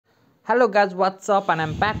Hello guys, what's up? And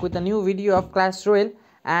I'm back with a new video of Clash Royale.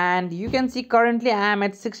 And you can see currently I am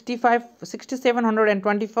at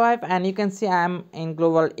 6725, and you can see I am in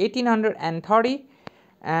global 1830.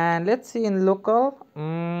 And let's see in local.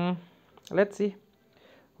 Let's see,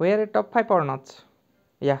 we are at top 5 or not.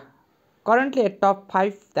 Yeah, currently at top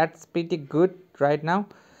 5. That's pretty good right now.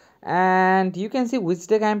 And you can see which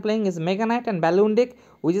deck I'm playing is Mega Knight and Balloon deck,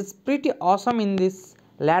 which is pretty awesome in this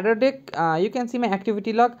ladder deck. You can see my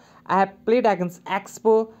activity log. I have played against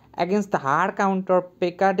Expo, against the hard counter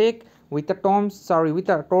P.E.K.K.A deck with with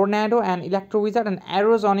a tornado and electro wizard and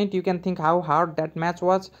arrows on it. You can think how hard that match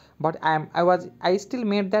was, but I still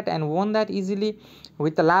made that and won that easily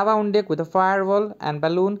with the lava on deck, with a firewall and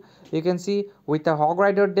balloon. You can see with the hog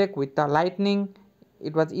rider deck with the lightning,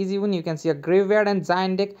 it was easy win. You can see a graveyard and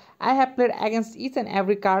giant deck. I have played against each and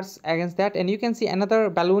every cards against that. And you can see another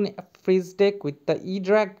balloon freeze deck with the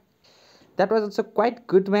e-drag. That was also quite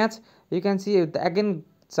good match. You can see again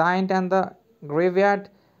giant and the graveyard.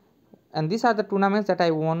 And these are the tournaments that I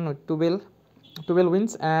won with 12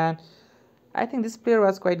 wins. And I think this player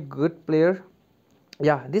was quite good player.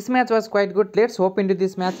 Yeah, this match was quite good. Let's hop into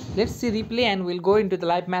this match. Let's see replay and we'll go into the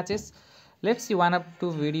live matches. Let's see one of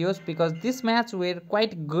two videos, because this match were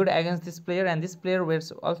quite good against this player, and this player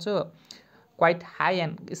was also quite high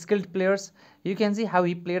and skilled players. You can see how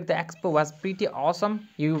he played. The expo was pretty awesome.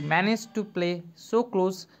 You managed to play so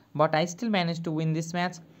close, but I still managed to win this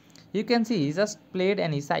match. You can see he just played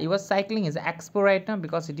and he was cycling his expo right now,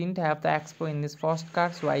 because he didn't have the expo in this first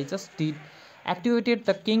card. So I just activated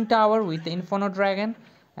the king tower with the inferno dragon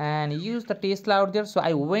and used the Tesla out there. So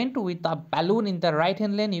I went with a balloon in the right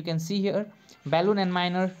hand lane. You can see here balloon and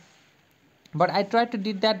miner, but I tried to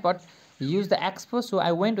did that, but use the expo. So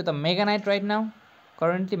I went with the Mega Knight right now,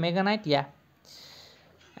 currently Mega Knight. Yeah,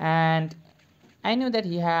 and I knew that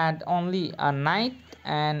he had only a knight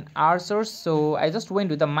and archers, so I just went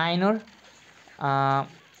with the miner.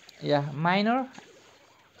 Yeah, miner,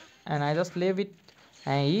 and I just leave it.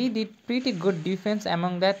 And he did pretty good defense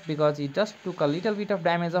among that, because he just took a little bit of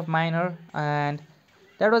damage of miner, and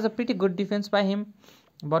that was a pretty good defense by him.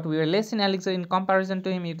 But we are less in elixir in comparison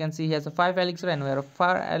to him. You can see he has a 5 elixir and we are a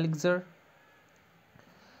 4 elixir.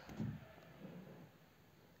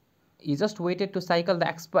 He just waited to cycle the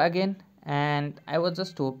expo again, and I was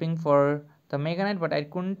just hoping for the Mega Knight, but I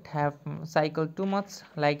couldn't have cycled too much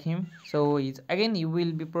like him. So again he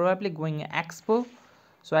will be probably going expo.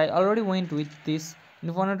 So I already went with this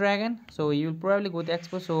Inferno Dragon, so you will probably go to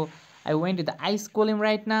expo. So I went with the Ice Golem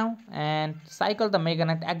right now and cycled the Mega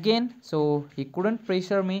Knight again, so he couldn't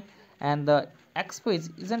pressure me. And the expo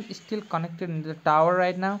isn't still connected in the tower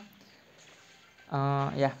right now.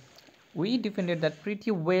 Yeah, we defended that pretty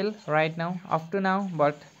well right now up to now,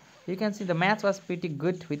 but you can see the match was pretty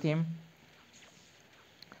good with him.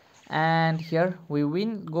 And here we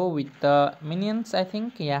go with the minions, I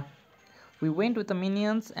think. Yeah, we went with the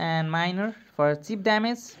minions and miner for cheap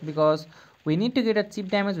damage, because we need to get a cheap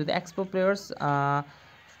damage with the expo players,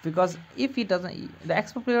 because if he doesn't, the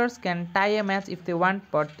expo players can tie a match if they want,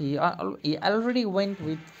 but he already went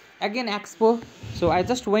with again expo. So I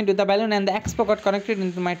just went with the balloon and the expo got connected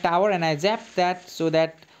into my tower, and I zapped that so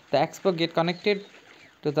that the expo get connected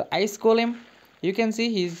to the ice golem. You can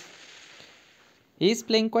see he's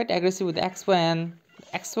playing quite aggressive with the expo, and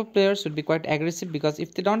expo players should be quite aggressive, because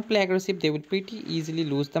if they don't play aggressive they will pretty easily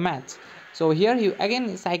lose the match. So here he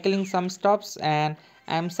again cycling some stops, and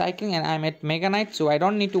I'm cycling and I'm at Mega Knight, so I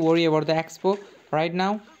don't need to worry about the expo right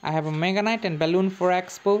now. I have a Mega Knight and balloon for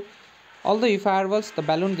expo. Although he fireballs, the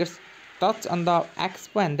balloon gets touched on the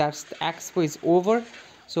expo, and that's the expo is over.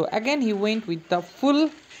 So again he went with the full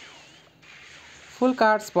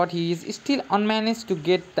cards, but he is still unmanaged to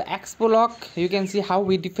get the expo lock. You can see how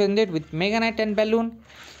we defended with Mega Knight and balloon.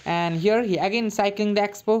 And here he again cycling the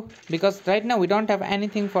expo, because right now we don't have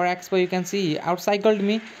anything for expo. You can see he outcycled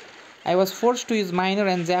me. I was forced to use miner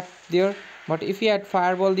and zap there, but if he had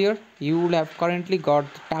fireball there you would have currently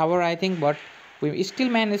got the tower, I think. But we still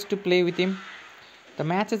managed to play with him. The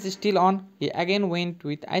match is still on. He again went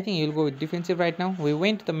with, I think he'll go with defensive right now. We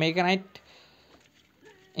went to the Mega Knight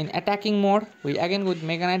in attacking mode. We again with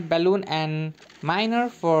Mega Knight, balloon and miner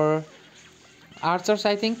for archers.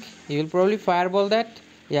 I think he will probably fireball that.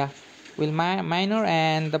 Yeah, will miner,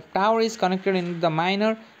 and the tower is connected in the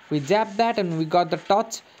miner. We zap that and we got the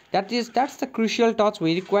touch. That's the crucial touch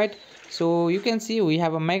we required. So you can see we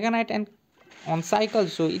have a Mega Knight and on cycle,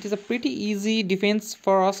 so it is a pretty easy defense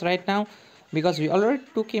for us right now, because we already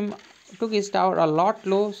took his tower a lot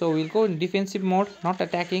low. So we'll go in defensive mode, not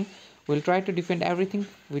attacking. We'll try to defend everything.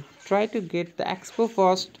 We try to get the expo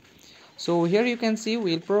first. So here you can see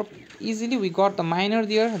easily we got the miner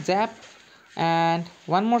there, zap, and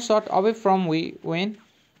one more shot away from we win.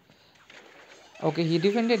 Okay, he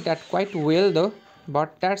defended that quite well though,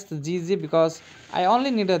 but that's the GG because I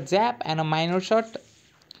only need a zap and a minor shot,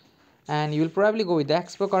 and you will probably go with the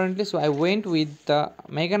expo currently, so I went with the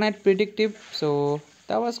Mega Knight predictive, so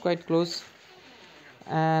that was quite close.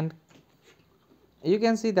 And you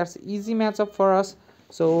can see that's easy matchup for us.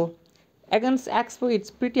 So against expo it's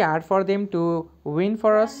pretty hard for them to win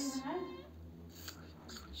for us.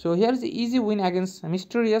 So here's the easy win against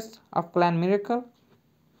Mysterious of Clan Miracle.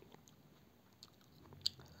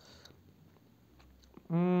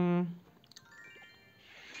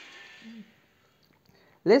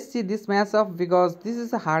 Let's see this matchup because this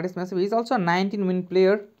is the hardest matchup. He's also a 19 win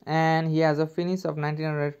player and he has a finish of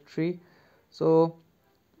 1903. So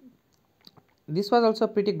this was also a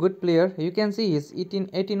pretty good player. You can see he's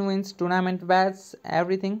 18 wins, tournament badges,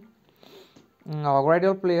 everything. A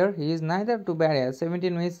gradual player. He is neither too bad as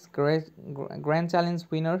 17 wins, grand challenge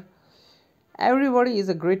winner. Everybody is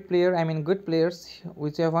a great player. I mean good players.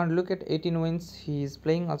 Which I want to look at 18 wins. He is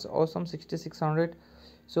playing also awesome 6600.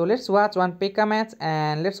 So let's watch one P.E.K.K.A match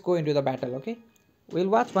and let's go into the battle. Okay, we'll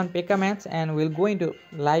watch one P.E.K.K.A match and we'll go into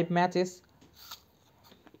live matches.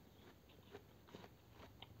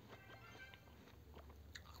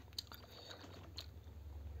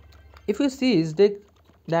 If you see his deck,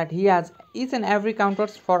 that he has each and every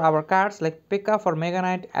counters for our cards like P.E.K.K.A for Mega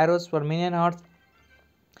Knight, arrows for Minion Hearts,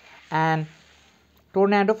 and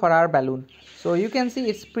Tornado for our balloon. So you can see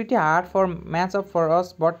it's pretty hard for matchup for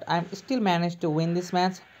us, but I'm still managed to win this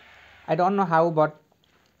match. I don't know how, but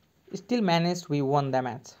still managed we won the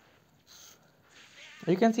match.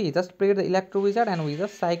 You can see he just played the Electro Wizard and we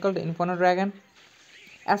just cycled the Inferno Dragon.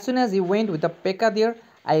 As soon as he went with the P.E.K.K.A there,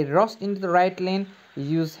 I rushed into the right lane.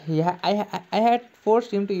 I had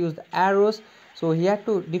forced him to use the arrows, so he had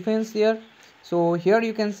to defense here. So here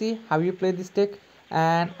you can see how you play this deck,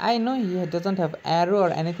 and I know he doesn't have arrow or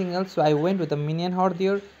anything else, so I went with the Minion Horde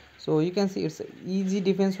there. So you can see it's easy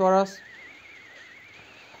defense for us.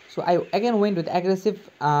 So I again went with aggressive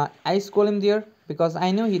Ice Golem there because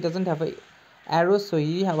I know he doesn't have a arrows, so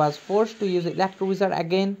he was forced to use Electro Wizard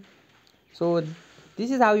again. So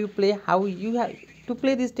this is how you play. How you have to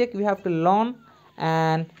play this deck, you have to learn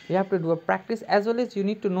and you have to do a practice, as well as you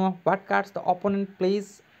need to know what cards the opponent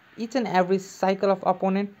plays, each and every cycle of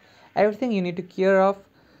opponent, everything you need to care of.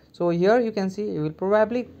 So here you can see you will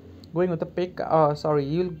probably going with the pick, sorry,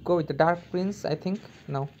 you will go with the Dark Prince, I think.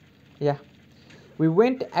 No, yeah, we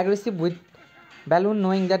went aggressive with balloon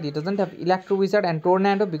knowing that he doesn't have Electro Wizard and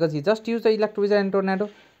Tornado because he just used the Electro Wizard and Tornado.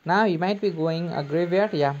 Now he might be going a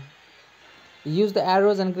graveyard. Yeah, he used the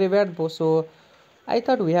arrows and graveyard, so I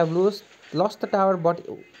thought we have lost the tower, but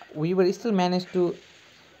we were still managed to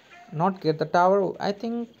not get the tower. I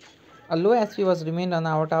think a low SP was remained on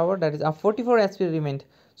our tower, that is a 44 SP remained.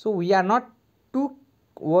 So we are not too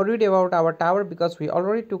worried about our tower because we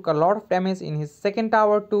already took a lot of damage in his second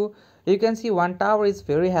tower too. You can see one tower is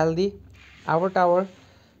very healthy, our tower.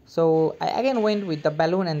 So I again went with the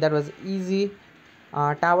balloon and that was easy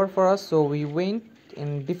tower for us. So we went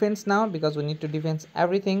in defense now because we need to defense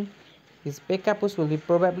everything. His P.E.K.K.A push will be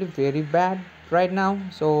probably very bad right now.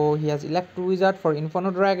 So he has Electro Wizard for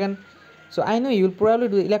Inferno Dragon. So I know you will probably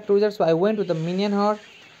do Electro Wizard, so I went with the Minion Horde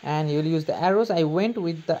and you will use the arrows. I went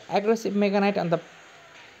with the aggressive Mega Knight on the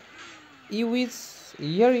E-Wiz.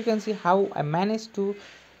 Here you can see how I managed to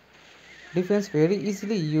defense very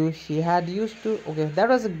easily. He had used to, okay, that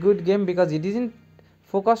was a good game because he didn't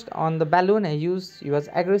focused on the balloon. He was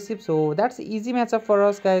aggressive, so that's easy matchup for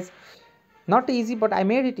us guys. Not easy, but I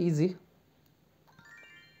made it easy.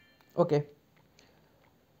 Okay,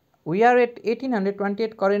 we are at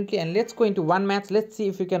 1828 currently and let's go into one match. Let's see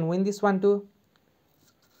if we can win this one too.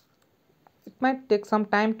 It might take some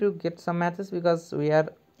time to get some matches because we are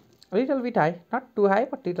a little bit high, not too high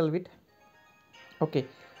but little bit. Okay,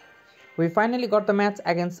 we finally got the match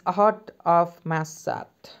against Ahad of Mashat.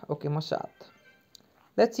 Okay, Mashat,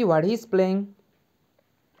 let's see what he's playing.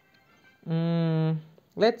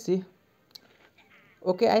 Let's see.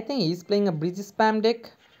 Okay, I think he's playing a bridge spam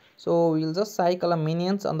deck. So we'll just cycle a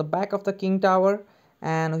minions on the back of the king tower,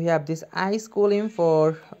 and we have this Ice Golem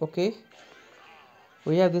for, okay,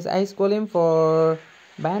 we have this Ice Golem for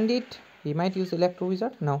bandit. He might use Electro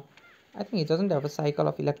Wizard. No, I think he doesn't have a cycle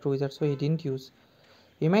of Electro Wizard, so he didn't use.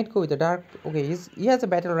 He might go with the dark. Okay, he has a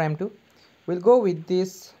battle ram too. We'll go with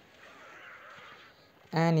this,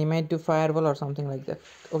 and he might do fireball or something like that.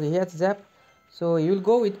 Okay, he has zap, so you will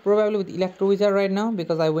go with probably with Electro Wizard right now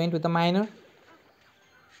because I went with the miner.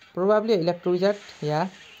 Probably Electro Wizard, yeah.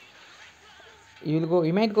 You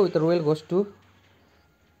might go with the royal ghost too.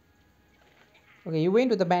 Okay, you went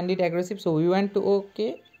with the bandit aggressive, so we went to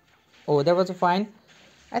okay. Oh, that was a fine.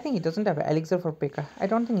 I think he doesn't have an elixir for P.E.K.K.A. I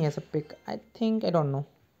don't think he has a pick. I don't know.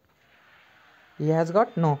 He has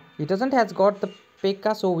got no. He doesn't has got the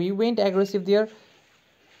P.E.K.K.A. So we went aggressive there.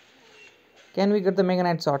 Can we get the Mega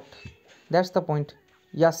Knight shot? That's the point.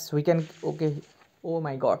 Yes, we can. Okay. Oh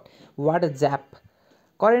my God, what a zap!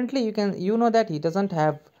 Currently, you know that he doesn't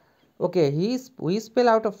have. Okay, we spell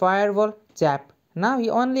out a fireball zap. Now he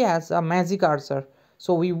only has a magic archer.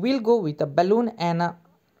 So we will go with a balloon and a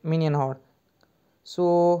minion horde.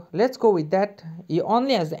 So let's go with that. He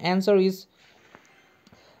only has the answer is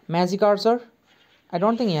magic archer. I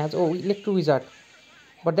don't think he has. Oh, electro wizard.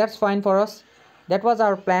 But that's fine for us. That was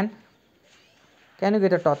our plan. Can you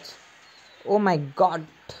get a touch? Oh my God.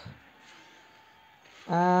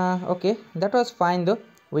 Okay, that was fine though.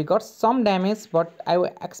 We got some damage, but I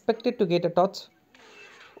expected to get a touch.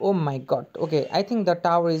 Oh my God. Okay, I think the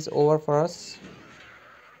tower is over for us.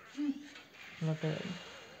 Okay,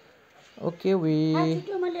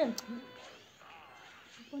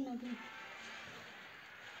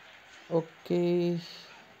 okay,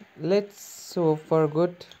 let's hope for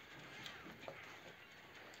good.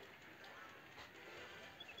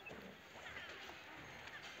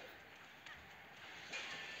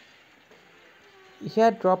 He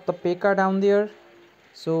had dropped the P.E.K.K.A. down there,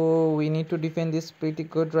 so we need to defend this pretty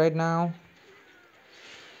good right now.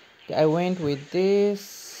 I went with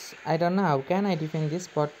this. I don't know how can I defend this,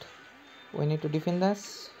 but we need to defend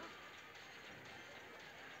this.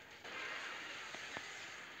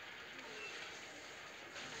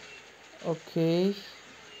 Okay,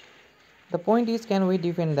 the point is, can we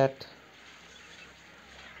defend that?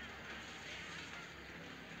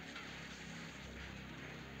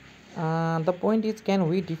 The point is, can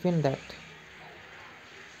we defend that?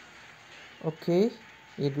 Okay,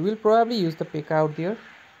 it will probably use the P.E.K.K.A. out there.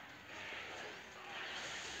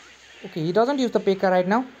 Okay, he doesn't use the P.E.K.K.A. right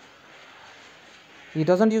now. He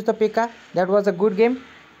doesn't use the P.E.K.K.A. That was a good game.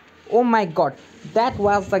 Oh my God, that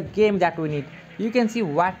was the game that we need. You can see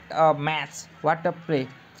what a match, what a play.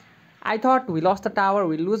 I thought we lost the tower,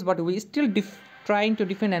 we lose, but we still trying to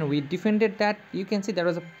defend, and we defended that. You can see there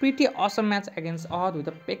was a pretty awesome match against Odd with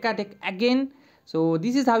the P.E.K.K.A. deck again. So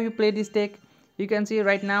this is how you play this deck. You can see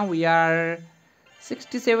right now we are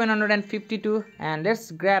 6752, and let's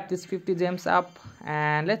grab this 50 gems up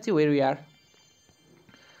and let's see where we are.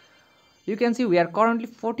 You can see we are currently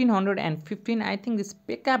 1415. I think this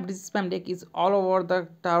P.E.K.K.A. spam deck is all over the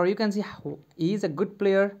tower. You can see how he is a good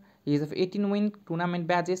player. He is of 18 win tournament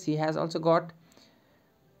badges. He has also got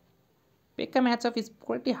P.E.K.K.A. matchup is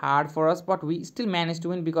pretty hard for us, but we still managed to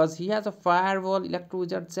win because he has a firewall, electro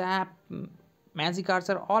wizard, zap, magic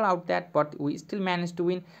archer, all out that, but we still managed to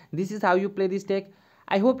win. This is how you play this deck.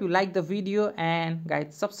 I hope you like the video, and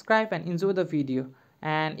guys, subscribe and enjoy the video.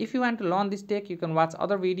 And if you want to learn this deck, you can watch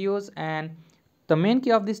other videos. And the main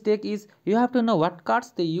key of this deck is you have to know what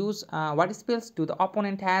cards they use, what spells do the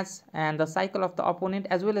opponent has, and the cycle of the opponent,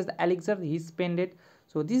 as well as the elixir he spent it.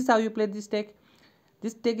 So this is how you play this deck.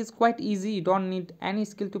 This deck is quite easy. You don't need any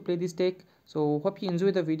skill to play this deck. So hope you enjoy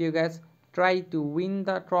the video, guys. Try to win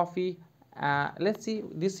the trophy. Let's see,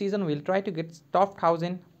 this season we'll try to get top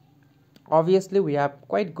 1000. Obviously we have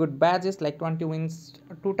quite good badges like 20 wins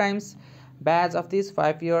 2 times badge of these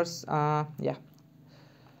 5 years. Yeah,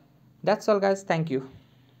 that's all guys. Thank you.